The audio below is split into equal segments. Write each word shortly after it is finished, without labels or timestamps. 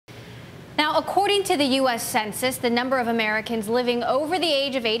Now, according to the U.S. Census, the number of Americans living over the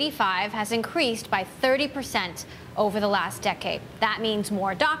age of 85 has increased by 30% over the last decade. That means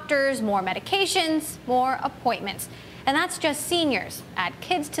more doctors, more medications, more appointments. And that's just seniors. Add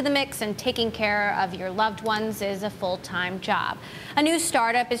kids to the mix, and taking care of your loved ones is a full-time job. A new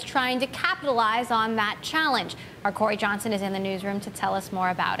startup is trying to capitalize on that challenge. Our Cory Johnson is in the newsroom to tell us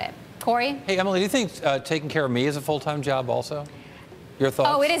more about it. Cory? Hey, Emily, do you think taking care of me is a full-time job also? Your thoughts?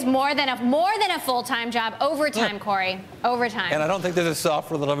 Oh, it is more than a full-time job. Overtime, Cory. Overtime. And I don't think there's a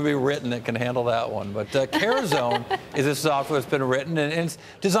software that'll ever be written that can handle that one. But CareZone is a software that's been written, and it's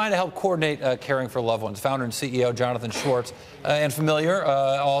designed to help coordinate caring for loved ones. Founder and CEO Jonathan Schwartz, and familiar,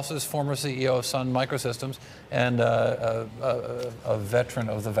 also is former CEO of Sun Microsystems, and a veteran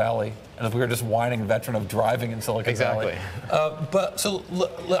of the Valley. And if we were just whining, veteran of driving in Silicon Valley. But so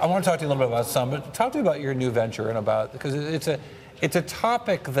I want to talk to you a little bit about Sun, but talk to me about your new venture and about, because it's a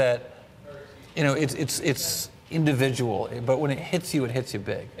topic that, you know, it's individual, but when it hits you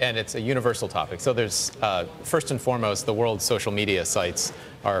big. And it's a universal topic. So there's, first and foremost, the world's social media sites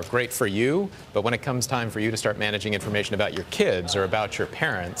are great for you, but when it comes time for you to start managing information about your kids or about your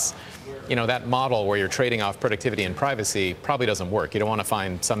parents, you know, that model where you're trading off productivity and privacy probably doesn't work. You don't want to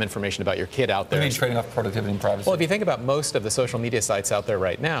find some information about your kid out there. What do you mean trading off productivity and privacy? Well, if you think about most of the social media sites out there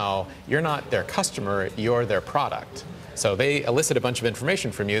right now, you're not their customer, you're their product. So they elicit a bunch of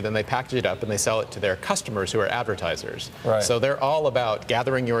information from you, then they package it up and they sell it to their customers who are advertisers. Right. So they're all about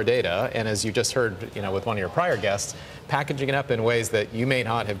gathering your data, and as you just heard, you know, with one of your prior guests, packaging it up in ways that you may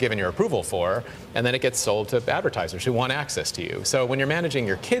not have given your approval for, and then it gets sold to advertisers who want access to you. So when you're managing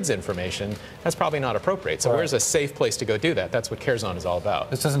your kids' information, that's probably not appropriate. So where's a safe place to go do that? That's what CareZone is all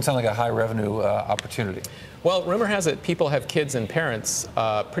about. This doesn't sound like a high revenue opportunity. Well, rumor has it people have kids and parents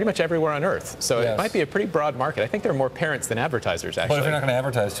pretty much everywhere on Earth. So it might be a pretty broad market. I think there are more parents than advertisers, actually. But if you're not going to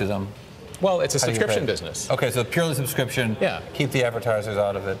advertise to them? Well, it's a subscription business. Okay, so purely subscription. Yeah. Keep the advertisers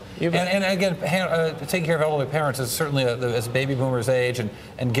out of it. And again, taking care of elderly parents is certainly, as baby boomers age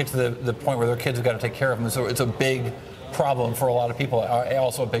and get to the point where their kids have got to take care of them. So it's a big problem for a lot of people,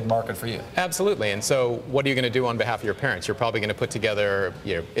 also a big market for you. Absolutely. And so what are you going to do on behalf of your parents? You're probably going to put together,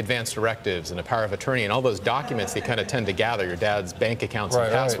 you know, advanced directives and a power of attorney and all those documents that you kind of tend to gather, your dad's bank accounts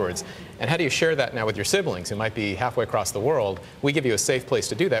and passwords. And how do you share that now with your siblings who might be halfway across the world? We give you a safe place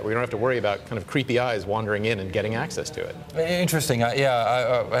to do that where you don't have to worry about kind of creepy eyes wandering in and getting access to it. Interesting. I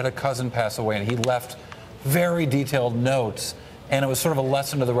had a cousin pass away, and he left very detailed notes. And it was sort of a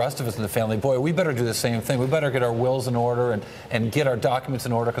lesson to the rest of us in the family. Boy, we better do the same thing. We better get our wills in order and get our documents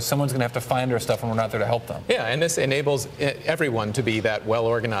in order, because someone's going to have to find our stuff, and we're not there to help them. Yeah, and this enables everyone to be that well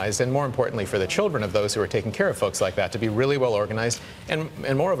organized, and more importantly for the children of those who are taking care of folks like that, to be really well organized, and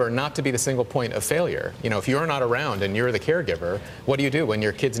moreover, not to be the single point of failure. You know, if you're not around and you're the caregiver, what do you do when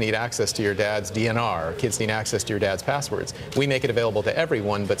your kids need access to your dad's DNR, or kids need access to your dad's passwords? We make it available to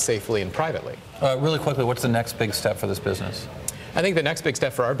everyone, but safely and privately. Really quickly, what's the next big step for this business? I think the next big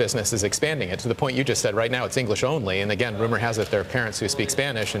step for our business is expanding it to the point you just said. Right now it's English only, and again, rumor has it there are parents who speak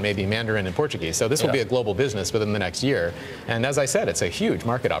Spanish and maybe Mandarin and Portuguese. So this will be a global business within the next year. And as I said, it's a huge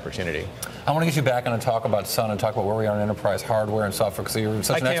market opportunity. I want to get you back on and talk about Sun and talk about where we are in enterprise hardware and software, because you're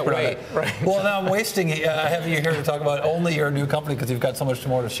such an expert on it. Right. Well, now I'm wasting having you here to talk about only your new company, because you've got so much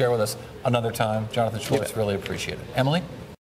more to share with us another time. Jonathan Schwartz, really appreciate it. Emily?